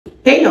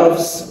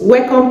loves,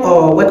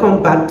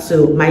 welcome back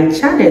to my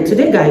channel.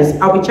 Today guys,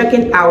 I'll be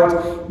checking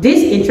out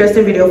this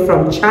interesting video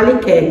from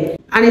Charlie Kirk,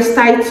 and it's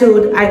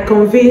titled "I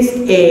Convinced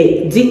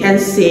a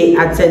DNC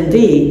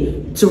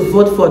Attendee to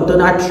Vote for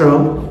Donald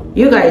Trump."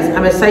 You guys,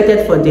 I'm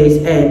excited for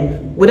this,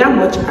 and without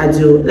much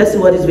ado, let's see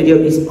what this video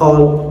is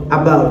all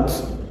about.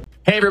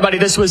 Hey everybody,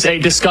 this was a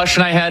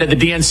discussion I had at the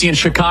DNC in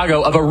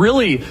Chicago of a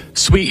really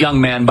sweet young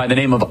man by the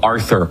name of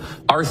Arthur.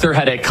 Arthur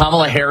had a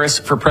Kamala Harris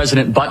for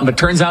president button, but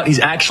turns out he's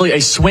actually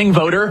a swing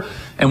voter,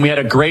 and we had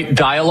a great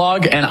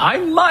dialogue, and I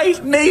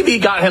maybe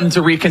got him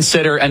to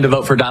reconsider and to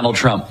vote for Donald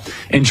Trump.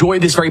 Enjoy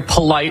this very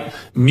polite,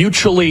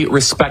 mutually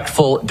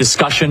respectful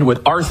discussion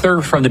with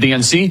Arthur from the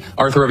DNC.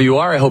 Arthur, wherever you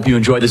are, I hope you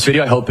enjoyed this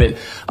video. I hope it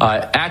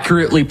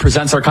accurately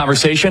presents our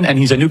conversation, and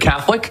he's a new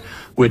Catholic,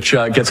 which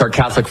gets our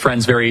Catholic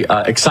friends very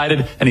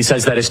excited, and he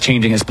says that is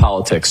changing his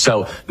politics.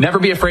 So never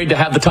be afraid to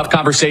have the tough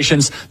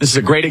conversations. This is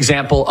a great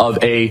example of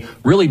a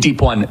really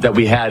deep one that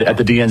we had at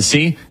the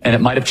DNC, and it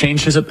might have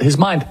changed his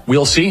mind.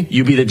 We'll see.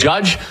 You be the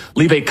judge.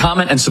 Leave a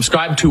comment and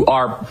subscribe to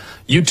our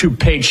YouTube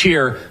page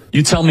here.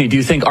 You tell me, do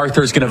you think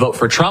Arthur is going to vote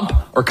for Trump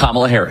or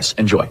Kamala Harris?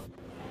 Enjoy.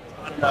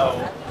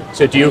 No.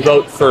 So do you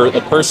vote for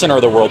the person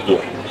or the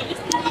worldview?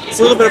 It's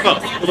a little bit of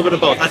both. A little bit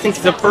of both. I think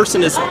the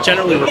person is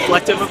generally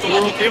reflective of the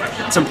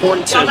worldview. It's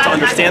important to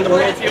understand the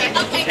worldview.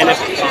 And if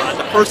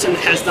the person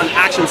has done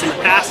actions in the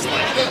past,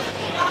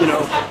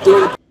 like,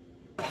 doing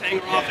paying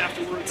her off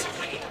afterwards,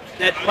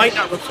 that might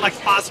not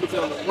reflect positively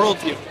on the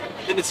worldview,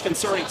 then it's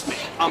concerning to me.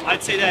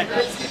 I'd say that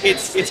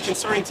it's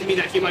concerning to me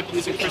that he might be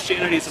using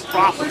Christianity as a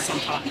prop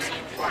sometimes.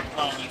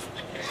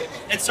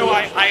 And so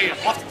I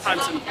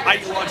oftentimes am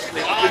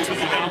ideologically at odds with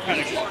the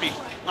Democratic Party,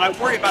 but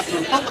I worry about the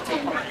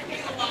Republican Party.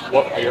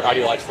 What, are you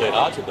ideologically at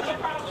odds with the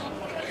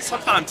Democrats?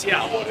 Sometimes,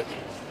 yeah.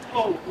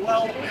 Oh,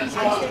 well,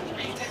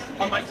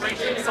 on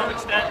migration to some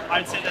extent,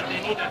 I'd say that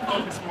they need to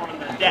focus more on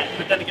their debt,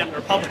 but then again, the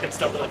Republicans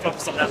don't really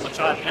focus on that much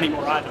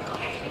anymore either.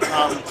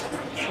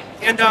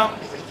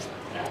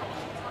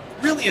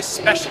 Really,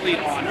 especially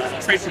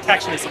on trade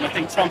protectionism, I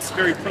think Trump's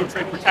very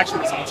pro-trade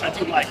protectionism, which I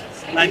do like.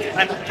 And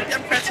the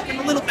Democrats have been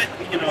a little bit,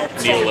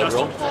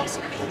 neoliberal?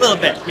 A little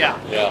bit, yeah.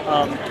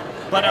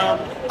 But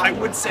I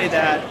would say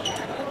that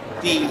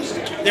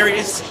there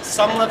is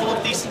some level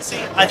of decency.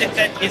 I think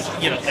that is,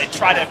 they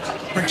try to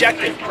project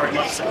it very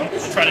much so.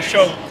 They try to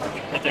show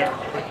that they're,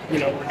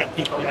 we're good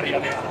people, yada,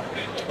 yada, yada.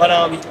 But,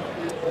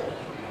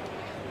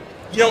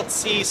 you don't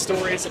see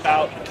stories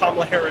about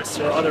Kamala Harris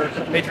or other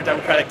major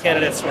Democratic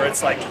candidates where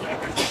it's like,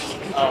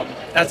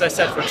 as I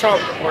said for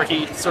Trump, where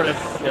he sort of,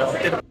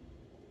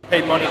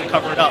 paid money to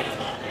cover it up.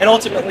 And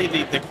ultimately,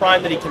 the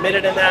crime that he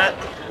committed in that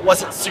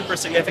wasn't super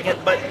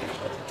significant, but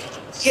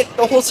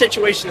the whole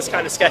situation is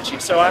kind of sketchy.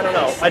 So I don't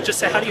know. I'd just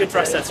say, how do you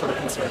address that sort of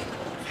concern?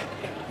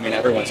 I mean,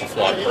 everyone's a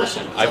flawed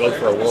person. I vote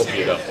for a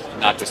worldview, though,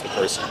 not just the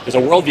person. Because a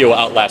worldview will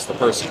outlast the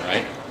person,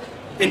 right?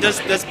 And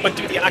but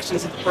do the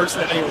actions of the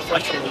person have any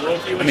reflection on the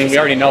worldview? I mean, we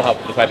already know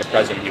the type of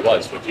president he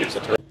was, which is a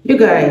terrific. You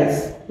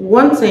guys,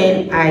 one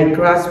thing I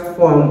grasped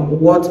from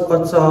what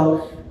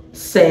Otto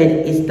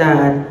said is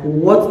that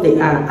what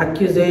they are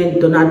accusing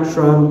Donald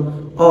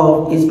Trump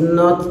of is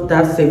not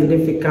that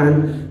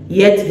significant,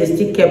 yet they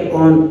still kept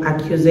on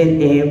accusing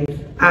him.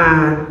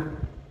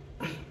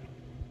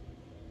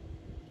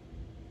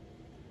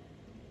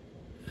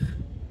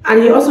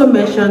 And he also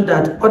mentioned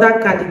that other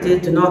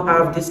candidates do not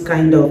have this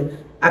kind of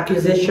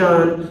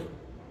accusation.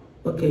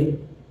 Okay,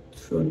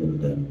 trolling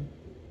them.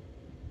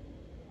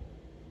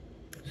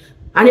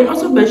 And he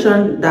also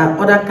mentioned that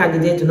other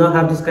candidates do not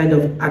have this kind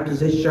of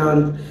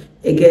accusation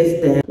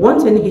against them. One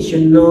thing he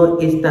should know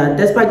is that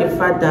despite the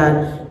fact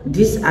that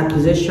these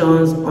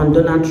accusations on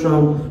Donald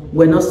Trump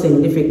were not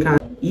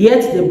significant,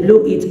 yet they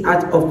blew it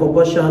out of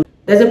proportion.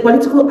 There's a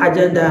political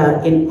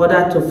agenda in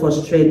order to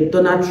frustrate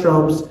Donald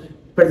Trump's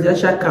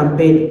presidential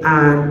campaign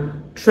and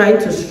try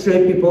to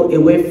stray people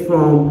away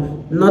from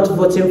not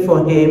voting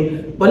for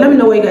him. But let me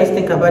know what you guys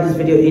think about this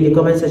video in the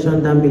comment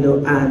section down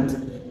below, and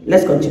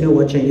let's continue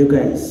watching, you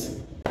guys.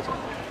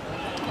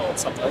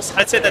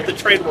 I'd say that the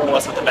trade war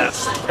wasn't the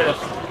best.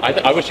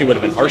 I wish he would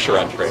have been harsher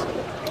on trade.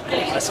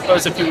 I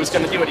suppose if he was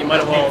going to do it, he might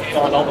have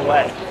gone all the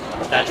way.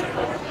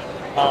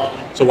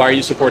 So why are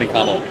you supporting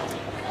Kamala?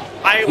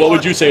 What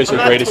would you say is her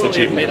greatest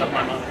achievement? Made up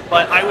my mind,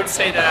 but I would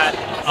say that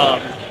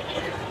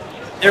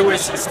there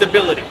was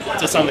stability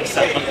to some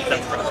extent on the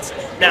Democrats.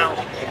 Now,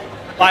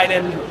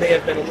 Biden may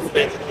have been a little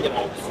bit,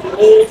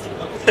 old,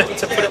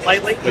 to put it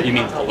lightly. But you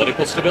mean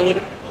political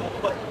stability?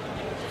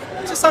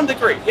 To some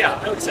degree, yeah,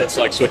 I would say it's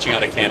like switching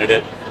out a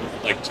candidate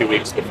like 2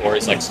 weeks before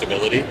is like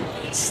stability?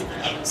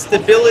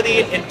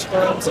 Stability in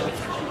terms of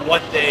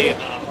what they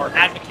are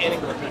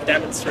advocating or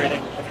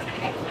demonstrating.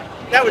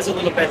 That was a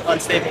little bit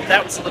unstable.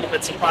 That was a little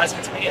bit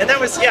surprising to me. And that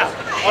was,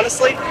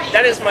 honestly,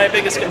 that is my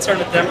biggest concern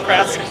with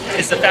Democrats,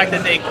 is the fact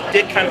that they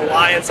did kind of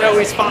lie and say, oh,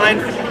 he's fine.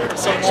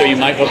 So you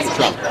might vote for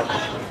Trump?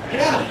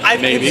 I'm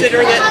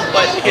considering it,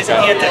 but his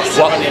antics.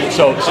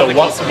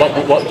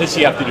 What does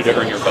he have to do to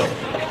earn your vote?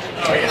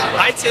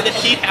 I'd say that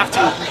he'd have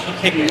to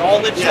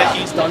acknowledge that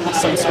he's done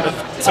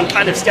some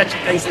kind of sketchy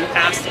things in the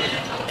past,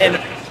 and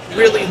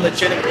really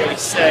legitimately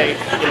say,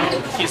 you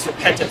know, he's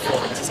repentant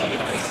for it to something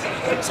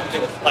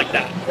like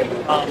that.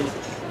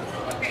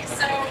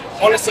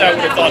 Honestly, I would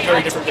have thought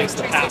very different things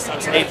in the past. I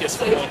was an atheist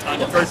for a long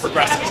time. I'm very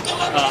progressive.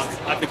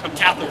 I've become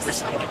Catholic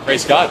recently.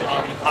 Praise God.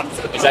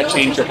 Does that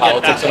change your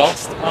politics at all?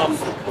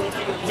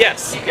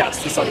 Yes,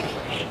 to some degree.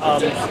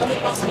 But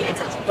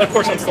of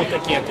course, I'm still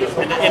thinking of it,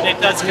 and it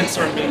does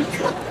concern me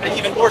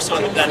even more so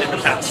than in the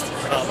past.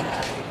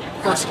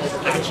 Personal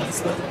actions.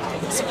 So,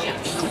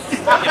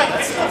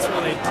 that's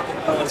really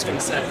what I was going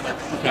to say.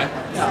 Okay.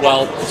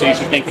 Well, so you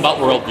should think about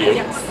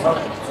worldview.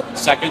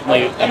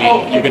 Secondly, I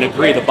mean, you can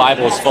agree the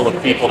Bible is full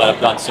of people that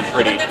have done some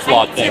pretty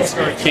flawed things.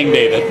 King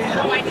David.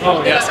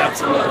 Oh, yes,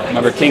 absolutely.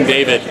 Remember King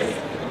David?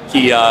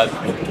 He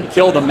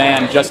killed a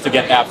man just to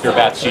get after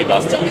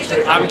Bathsheba.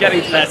 I'm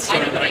getting to that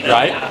story right now.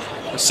 Right?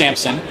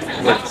 Samson,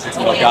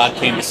 where God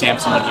came to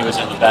Samson when he was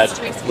in the bed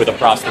with a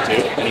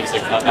prostitute, and he's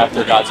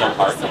after God's own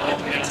heart.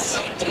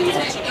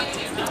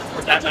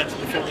 That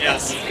mentioned before,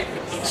 yes.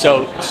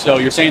 So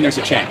you're saying there's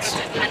a chance?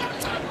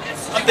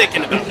 I'm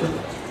thinking about it.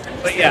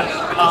 But yeah,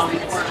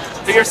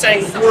 but you're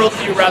saying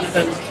worldview rather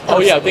than...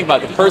 Oh yeah, think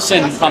about it. The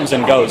person comes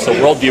and goes, so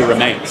worldview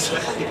remains.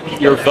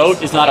 Your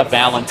vote is not a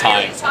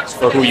Valentine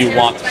for who you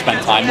want to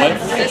spend time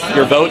with.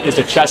 Your vote is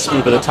a chess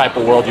move of the type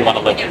of world you want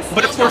to live in.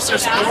 But of course,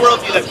 there's the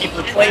worldview that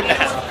people claim to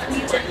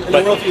have.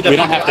 But we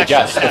don't have to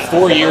guess. The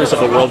 4 years of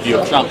the worldview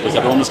of Trump was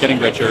everyone was getting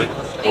richer,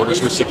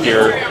 borders were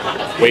secure,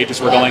 wages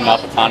were going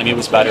up, economy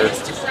was better.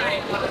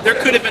 There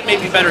could have been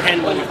maybe better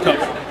handling of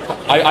COVID.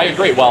 I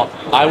agree. Well,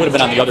 I would have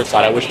been on the other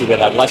side. I wish we would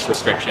have had less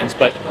restrictions.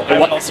 But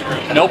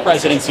no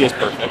presidency is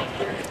perfect.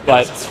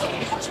 But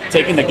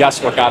taking the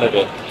guesswork out of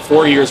it,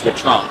 4 years with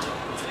Trump,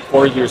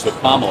 4 years with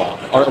Kamala,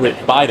 or with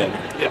Biden,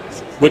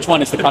 Yes. Which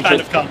one is the country?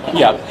 Kind of Kamala.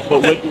 Yeah,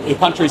 but the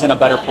country's in a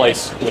better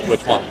place with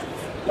which one?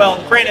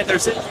 Well, granted,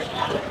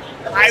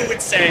 I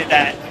would say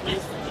that,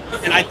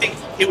 and I think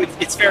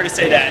it's fair to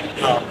say that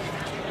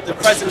the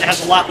president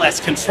has a lot less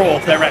control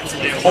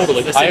directly.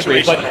 Totally, I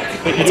agree.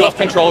 But you do have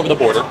control over the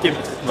border,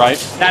 right?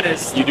 That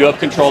is. You do have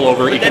control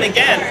over. But then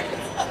again,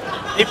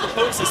 they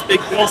proposed this big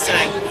bill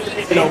saying,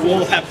 you know,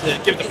 we'll have to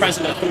give the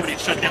president authority to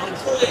shut down.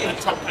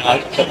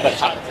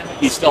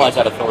 But he still has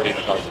that authority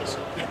regardless.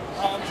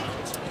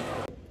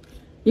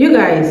 You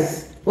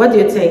guys, what do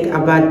you think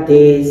about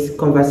this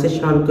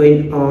conversation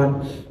going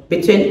on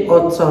between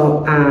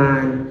Otto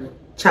and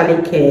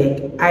Charlie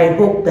Kirk? I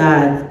hope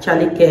that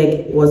Charlie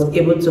Kirk was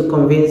able to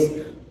convince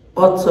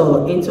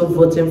Otto into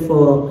voting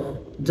for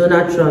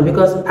Donald Trump,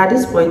 because at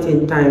this point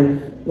in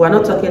time, we're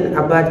not talking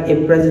about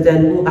a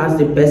president who has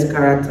the best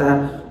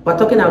character. We're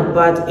talking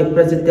about a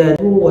president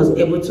who was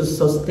able to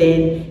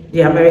sustain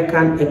the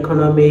American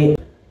economy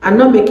and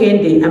not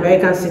making the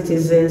American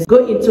citizens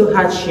go into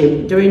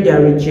hardship during their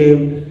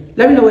regime.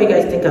 Let me know what you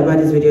guys think about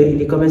this video in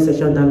the comment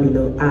section down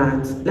below,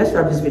 and let's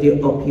wrap this video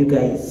up, you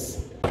guys.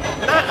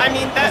 I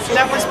mean,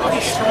 that was pretty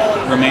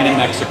strong. Remain in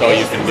Mexico,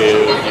 you could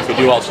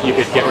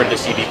get rid of the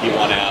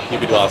CBP1 app, you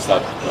could do all that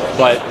stuff.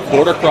 But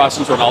border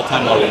crossings are an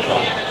all-time low in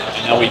Trump.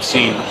 And now we've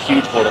seen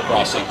huge border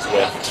crossings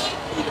with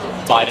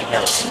Biden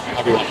Harris,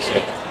 however you want to say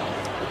it.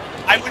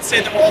 I would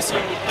say there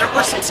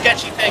were some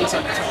sketchy things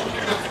under Trump.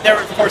 There,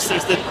 of course,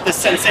 there's the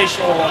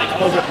sensational, like,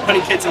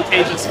 putting kids in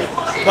cages.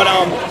 But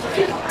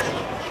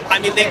I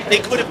mean, they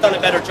could have done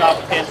a better job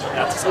of handling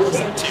that to some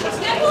extent too.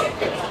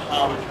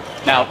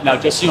 Now,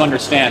 just so you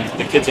understand,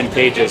 the kids in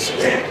cages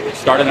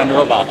started under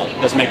Obama.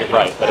 It doesn't make it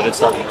right, but it did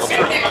start under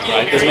Obama.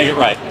 Right? It doesn't make it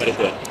right, but it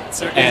did.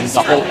 And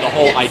the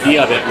whole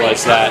idea of it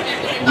was that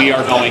we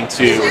are going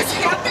to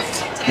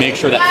make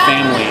sure that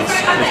families,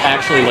 it's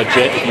actually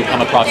legit if you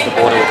come across the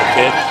border with a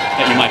kid,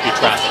 that you might be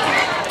trafficking.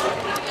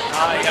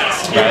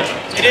 Yes. Right?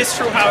 It is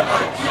true, however,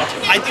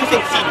 I do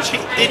think he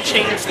did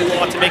change the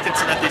law to make it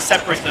so that they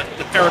separate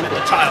the parent and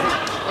the child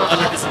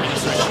under his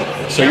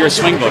administration. So you're a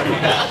swing voter?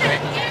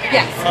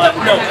 Yes.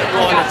 No,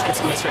 well, under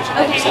Trump's administration.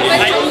 Okay.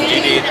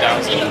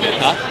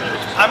 Huh?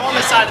 I'm on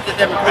the side of the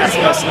Democrats.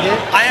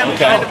 I am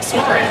kind of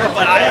super,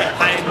 but I'm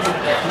kind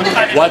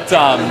of.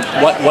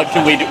 What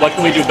can we do? What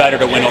can we do better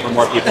to win over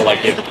more people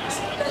like you?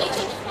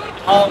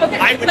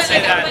 I would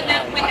say that.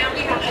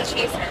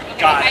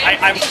 God,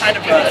 I'm kind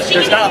of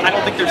I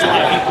don't think there's a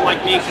lot of people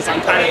like me because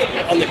I'm kind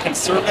of on the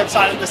conservative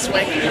side of the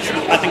swing, and there's,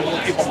 I think, more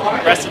people on the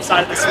progressive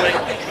side of the swing.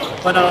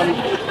 But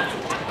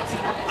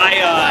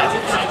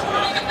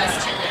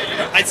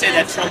I'd say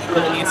that Trump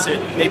really needs to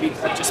maybe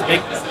just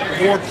make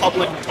more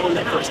public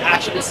atonement for his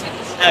actions,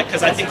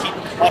 because I think he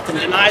often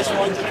denies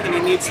wrongdoing and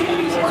he needs to be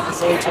more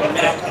willing to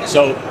admit it.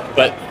 So,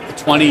 but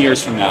 20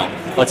 years from now,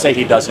 let's say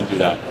he doesn't do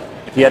that.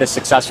 If he had a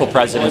successful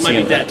presidency, Well, he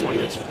might be dead 20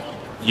 years from now.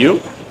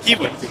 You? He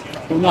would.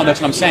 Well, no, that's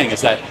what I'm saying,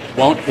 is that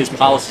won't his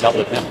policies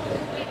outlive him?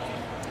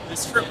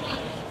 It's true.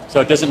 So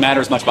it doesn't matter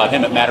as much about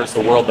him, it matters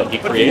the world that he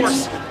But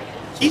creates. of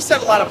course, he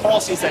set a lot of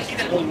policies that he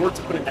didn't really work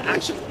to put into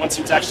action once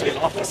he was actually in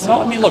office.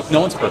 No, I mean, look,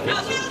 no one's perfect.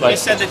 He But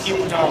said that he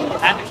would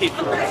advocate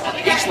for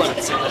age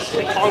limits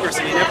in Congress,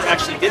 and he never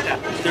actually did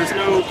that. There's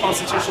no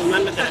constitutional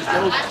amendment that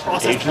has no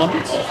process. age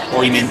limits?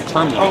 Or you mean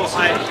term limits?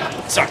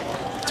 Sorry.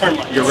 term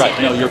limits. You're right.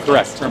 No, you're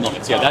correct. Term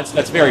limits. Yeah,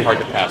 that's very hard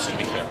to pass, to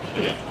be fair.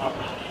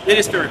 It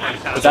is very hard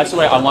to pass. But that's the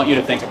way I want you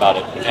to think about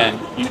it. And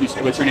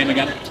what's your name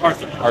again?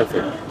 Arthur.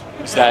 Arthur.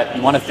 Is that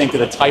you want to think of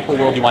the type of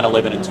world you want to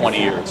live in 20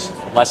 years,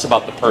 less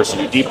about the person.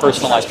 You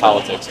depersonalize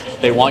politics.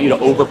 They want you to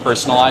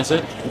over-personalize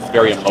it. It's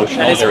very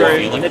emotional,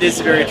 very feeling. It is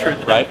very true.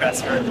 Right?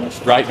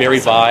 Right? Very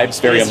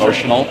vibes, very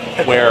emotional.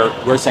 Where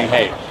we're saying,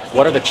 hey,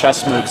 what are the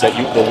chess moves that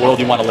the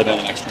world you want to live in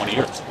the next 20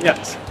 years?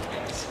 Yes.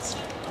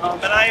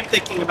 And I am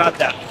thinking about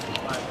that.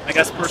 I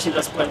guess person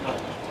does play well.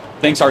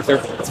 Thanks, Arthur.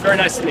 It's very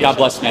nice to meet you. God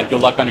bless, man.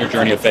 Good luck on your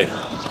journey of faith.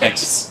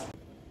 Thanks.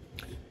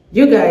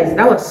 You guys,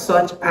 that was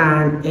such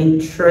an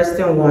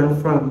interesting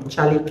one from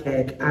Charlie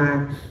Kirk,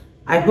 and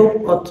I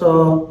hope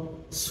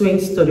Otto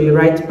swings to the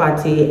right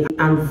party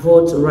and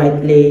votes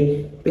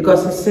rightly,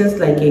 because he seems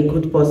like a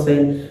good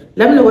person.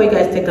 Let me know what you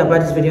guys think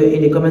about this video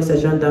in the comment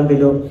section down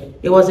below.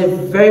 It was a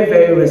very,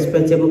 very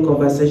respectable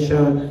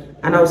conversation,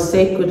 and I'll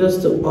say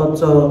kudos to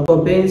Otto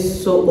for being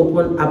so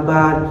open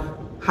about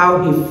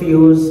how he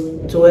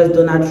feels towards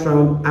Donald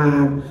Trump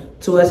and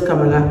towards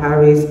Kamala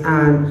Harris.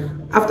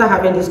 And after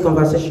having this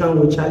conversation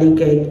with Charlie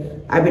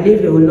Kirk, I believe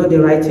he will know the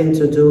right thing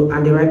to do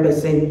and the right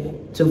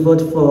person to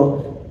vote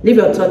for. Leave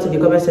your thoughts in the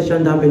comment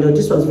section down below.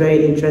 This was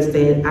very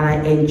interesting and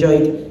I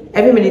enjoyed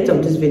every minute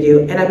of this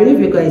video, and I believe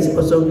you guys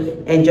also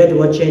enjoyed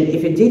watching.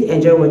 If you did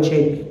enjoy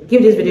watching,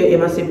 give this video a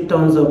massive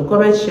thumbs up,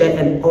 comment, share,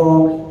 and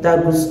all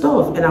that good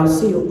stuff, and I'll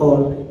see you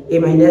all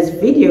in my next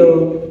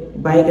video.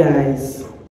 Bye guys.